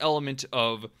off this element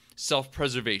of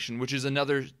self-preservation, which is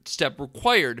another step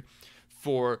required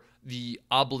for the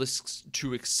obelisks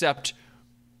to accept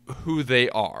who they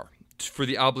are, for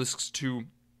the obelisks to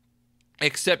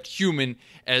accept human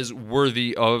as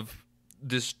worthy of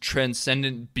this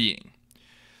transcendent being.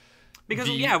 Because,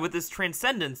 with this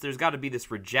transcendence, there's got to be this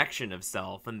rejection of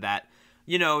self, and that,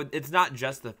 it's not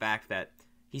just the fact that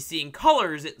he's seeing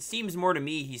colors. It seems more to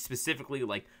me he's specifically,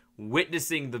 like,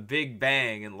 witnessing the Big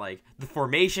Bang and, like, the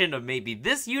formation of maybe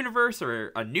this universe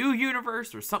or a new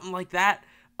universe or something like that.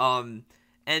 And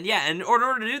in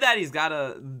order to do that, he's got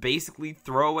to basically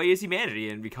throw away his humanity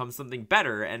and become something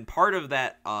better. And part of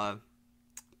that, part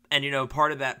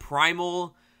of that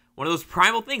primal, one of those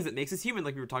primal things that makes us human,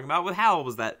 like we were talking about with Hal,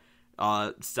 was that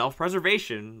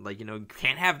self-preservation. Like,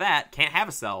 can't have that, can't have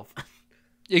a self.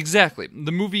 Exactly.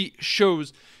 The movie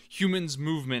shows humans'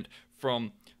 movement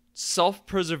from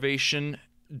self-preservation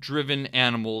driven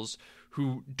animals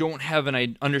who don't have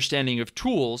an understanding of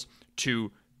tools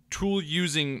to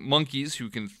tool-using monkeys who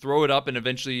can throw it up and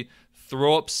eventually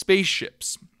throw up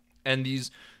spaceships. And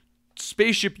these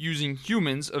spaceship-using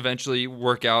humans eventually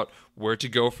work out where to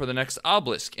go for the next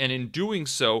obelisk, and in doing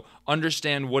so,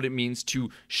 understand what it means to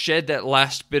shed that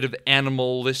last bit of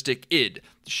animalistic id,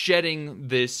 shedding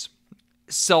this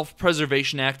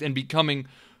self-preservation act and becoming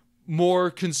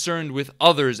more concerned with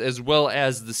others as well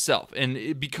as the self, and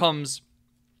it becomes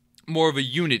more of a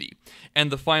unity.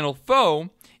 And the final foe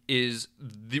is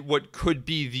what could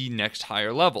be the next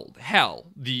higher level, Hal,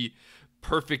 the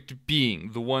perfect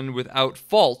being, the one without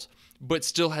fault, but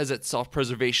still has that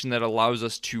self-preservation that allows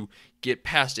us to get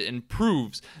past it and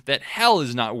proves that Hal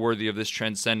is not worthy of this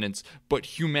transcendence,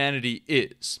 but humanity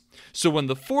is. So when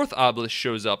the fourth obelisk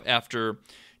shows up after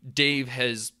Dave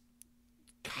has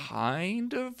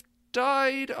kind of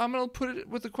died, I'm going to put it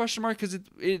with a question mark because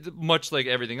it much like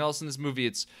everything else in this movie,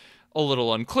 it's a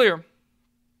little unclear.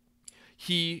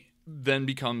 He then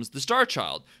becomes the Star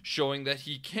Child, showing that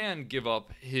he can give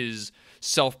up his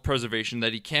self-preservation,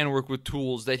 that he can work with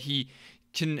tools, that he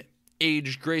can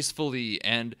age gracefully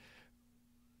and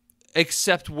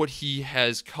accept what he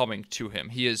has coming to him.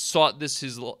 He has sought this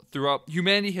throughout.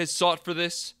 Humanity has sought for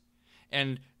this,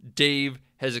 and Dave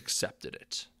has accepted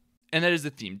it. And that is the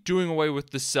theme, doing away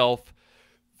with the self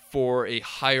for a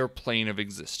higher plane of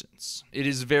existence.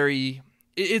 It's very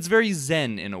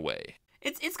zen in a way.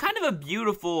 It's kind of a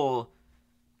beautiful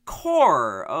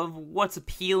core of what's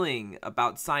appealing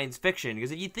about science fiction,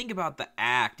 because if you think about the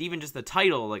act, even just the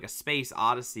title, like A Space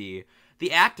Odyssey,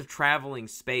 the act of traveling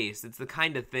space, it's the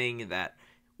kind of thing that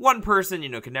one person,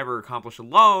 could never accomplish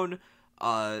alone.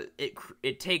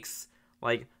 It takes,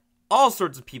 like, all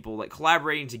sorts of people, like,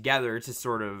 collaborating together to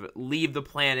sort of leave the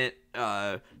planet,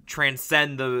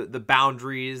 transcend the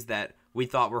boundaries that we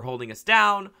thought were holding us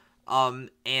down,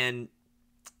 and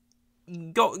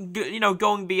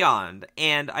going beyond.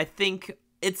 And I think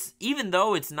it's, even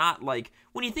though it's not like,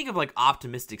 when you think of like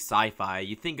optimistic sci-fi,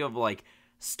 you think of like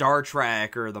Star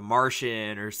Trek or The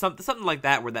Martian or something like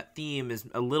that, where that theme is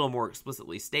a little more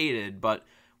explicitly stated. But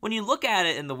when you look at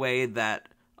it in the way that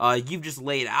you've just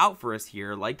laid out for us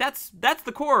here, like that's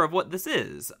the core of what this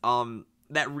is.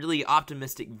 That really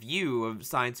optimistic view of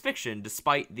science fiction,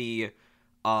 despite the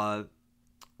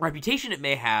reputation it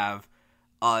may have,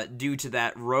 due to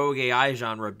that rogue AI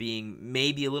genre being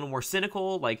maybe a little more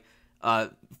cynical, like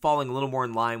falling a little more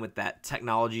in line with that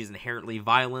technology is inherently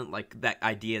violent, like that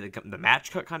idea that the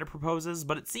Match Cut kind of proposes.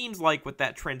 But it seems like with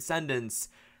that transcendence,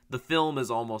 the film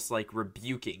is almost like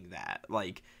rebuking that.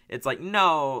 Like, it's like,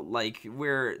 no, like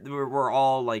we're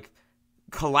all like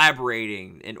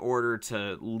collaborating in order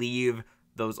to leave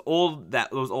those old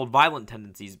violent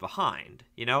tendencies behind,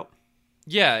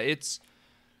 Yeah, It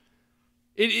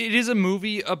is a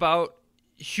movie about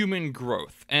human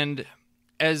growth, and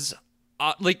as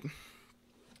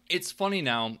it's funny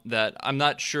now that I'm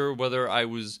not sure whether I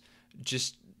was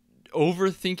just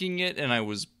overthinking it and I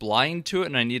was blind to it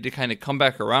and I need to kind of come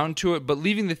back around to it, but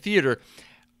leaving the theater,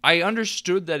 I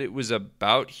understood that it was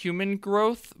about human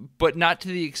growth, but not to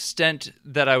the extent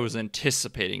that I was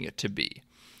anticipating it to be.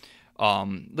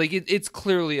 It's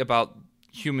clearly about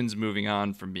humans moving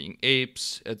on from being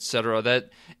apes, etc. That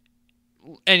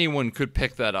anyone could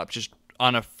pick that up just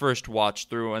on a first watch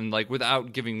through and like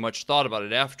without giving much thought about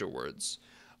it afterwards.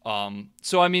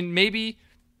 So I mean, maybe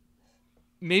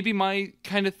my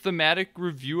kind of thematic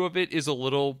review of it is a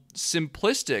little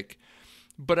simplistic,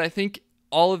 but I think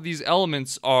all of these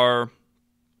elements are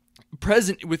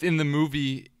present within the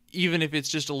movie, even if it's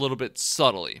just a little bit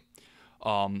subtly.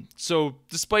 So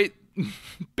despite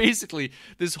basically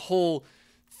this whole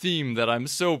theme that I'm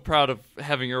so proud of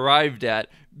having arrived at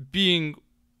being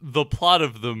the plot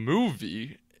of the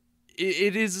movie,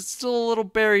 it is still a little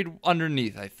buried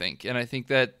underneath, I think. And I think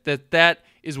that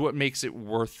is what makes it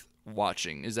worth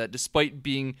watching, is that despite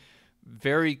being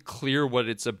very clear what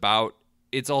it's about,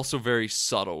 it's also very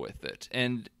subtle with it.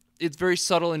 And it's very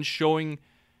subtle in showing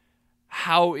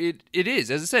how it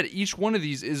is. As I said, each one of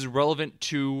these is relevant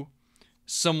to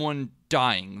someone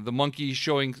dying. The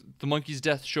monkey's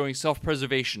death showing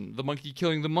self-preservation. The monkey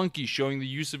killing the monkey showing the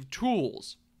use of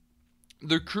tools.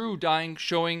 The crew dying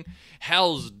showing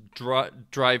Hal's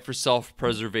drive for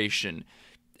self-preservation.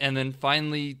 And then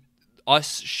finally,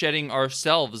 us shedding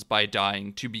ourselves by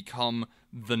dying to become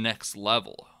the next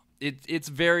level. It is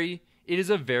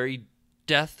a very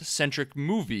death-centric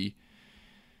movie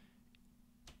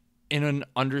in an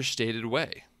understated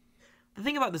way. The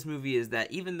thing about this movie is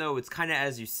that even though it's kind of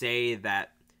as you say,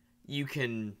 that you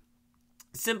can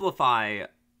simplify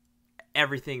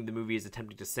everything the movie is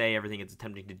attempting to say, everything it's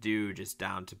attempting to do, just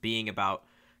down to being about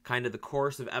kind of the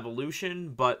course of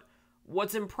evolution, but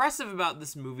what's impressive about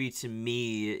this movie to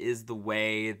me is the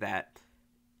way that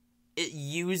it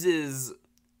uses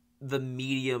the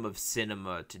medium of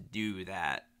cinema to do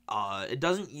that. It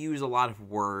doesn't use a lot of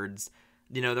words.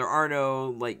 There are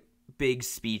no, big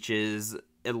speeches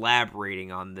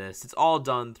elaborating on this. It's all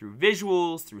done through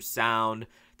visuals, through sound,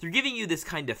 through giving you this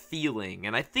kind of feeling.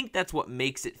 And I think that's what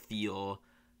makes it feel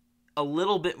a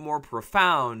little bit more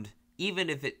profound,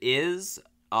 even if it is,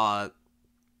 something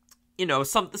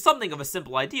of a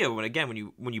simple idea. When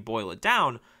you boil it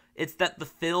down, it's that the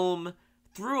film,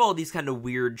 through all these kind of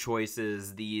weird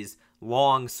choices, these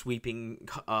long sweeping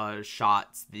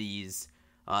shots, this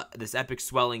epic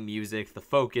swelling music, the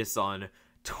focus on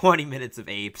 20 minutes of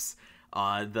apes,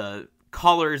 the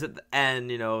colors at the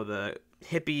end, the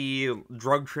hippie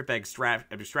drug trip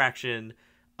abstraction.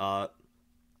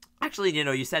 Actually,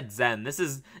 you said Zen. This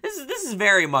is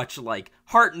very much like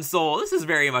Heart and Soul. This is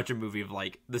very much a movie of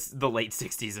the late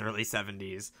 60s, early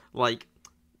 70s.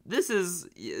 This is,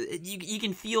 you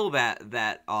can feel that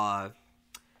kind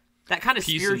of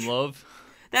peace and love.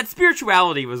 That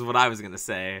spirituality was what I was gonna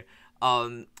say.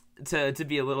 To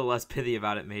be a little less pithy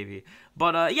about it, maybe.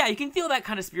 But yeah, you can feel that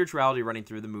kind of spirituality running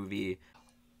through the movie.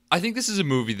 I think this is a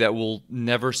movie that we'll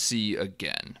never see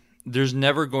again. There's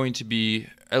never going to be,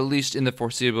 at least in the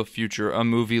foreseeable future, a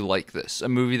movie like this. A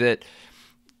movie that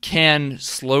can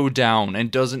slow down and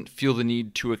doesn't feel the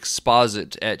need to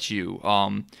exposit at you.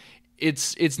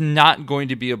 It's not going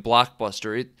to be a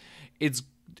blockbuster. It's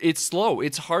slow.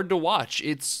 It's hard to watch.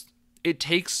 It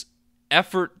takes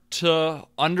effort to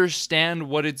understand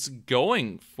what it's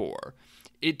going for.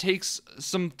 It takes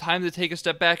some time to take a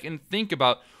step back and think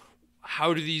about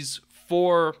how do these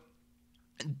four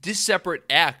disparate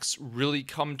acts really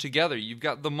come together. You've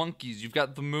got the monkeys, you've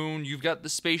got the moon, you've got the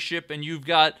spaceship, and you've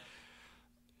got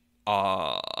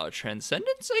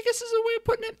transcendence, I guess is a way of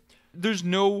putting it. There's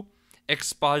no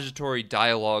expository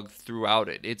dialogue throughout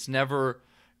it. It's never,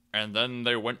 and then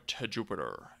they went to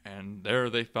Jupiter, and there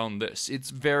they found this. It's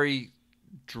very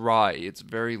dry. It's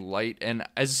very light. And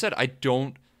as I said, I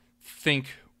don't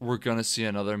think we're going to see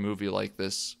another movie like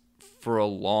this for a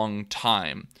long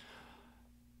time.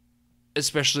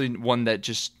 Especially one that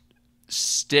just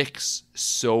sticks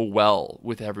so well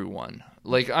with everyone.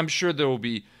 I'm sure there will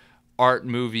be art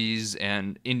movies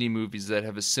and indie movies that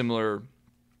have a similar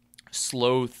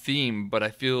slow theme, but I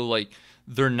feel like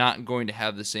they're not going to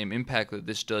have the same impact that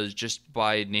this does, just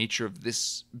by nature of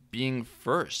this being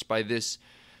first, by this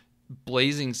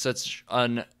blazing such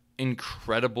an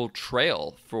incredible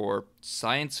trail for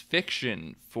science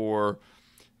fiction, for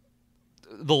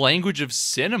the language of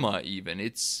cinema even.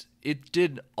 It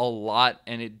did a lot,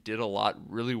 and it did a lot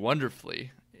really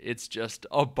wonderfully. It's just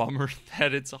a bummer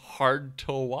that it's hard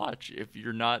to watch if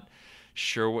you're not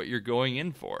sure what you're going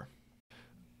in for.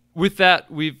 With that,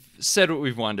 we've said what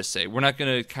we've wanted to say. We're not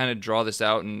going to kind of draw this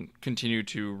out and continue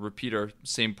to repeat our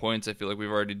same points. I feel like we've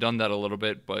already done that a little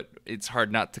bit, but it's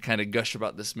hard not to kind of gush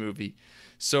about this movie.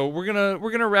 So we're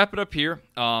gonna wrap it up here.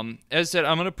 As I said,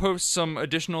 I'm gonna post some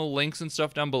additional links and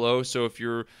stuff down below. So if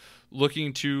you're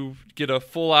looking to get a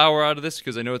full hour out of this,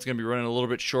 because I know it's gonna be running a little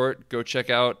bit short, go check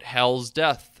out Hal's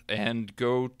Death and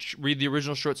go read the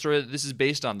original short story that this is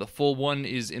based on. The full one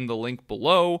is in the link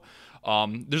below.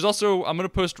 There's also, I'm going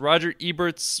to post Roger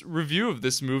Ebert's review of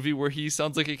this movie where he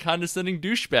sounds like a condescending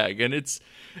douchebag, and it's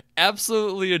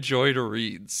absolutely a joy to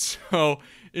read. So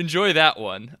enjoy that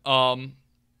one. Other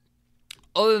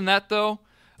than that, though,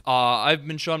 I've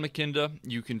been Sean McKinda.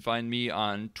 You can find me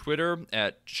on Twitter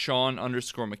at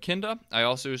Sean_McKinda. I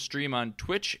also stream on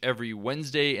Twitch every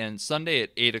Wednesday and Sunday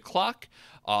at 8 o'clock.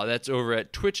 That's over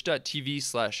at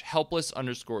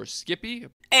twitch.tv/helpless_Skippy.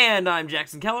 And I'm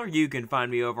Jackson Keller. You can find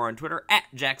me over on Twitter at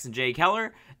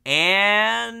JacksonJKeller.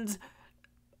 And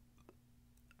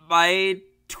my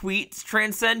tweets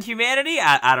transcend humanity?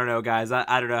 I don't know, guys.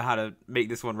 I don't know how to make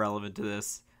this one relevant to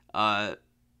this. Go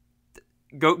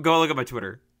look at my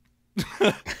Twitter.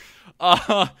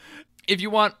 If you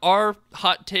want our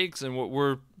hot takes and what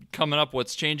we're coming up,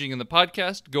 what's changing in the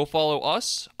podcast, go follow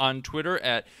us on Twitter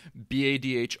at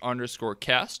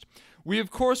BADH_cast. We, of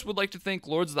course, would like to thank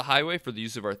Lords of the Highway for the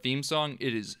use of our theme song.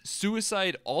 It is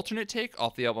Suicide Alternate Take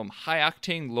off the album High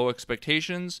Octane, Low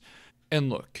Expectations. And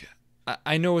look,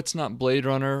 I know it's not Blade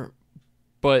Runner,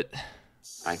 but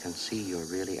I can see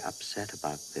you're really upset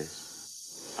about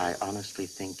this. I honestly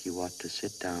think you ought to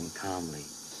sit down calmly,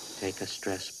 take a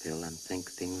stress pill, and think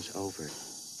things over.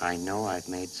 I know I've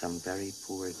made some very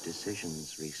poor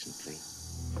decisions recently.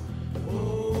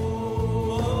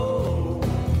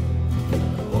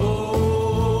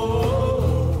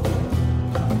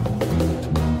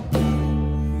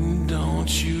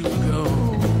 Don't you go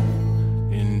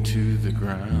into the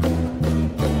ground.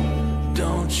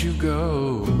 Don't you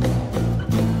go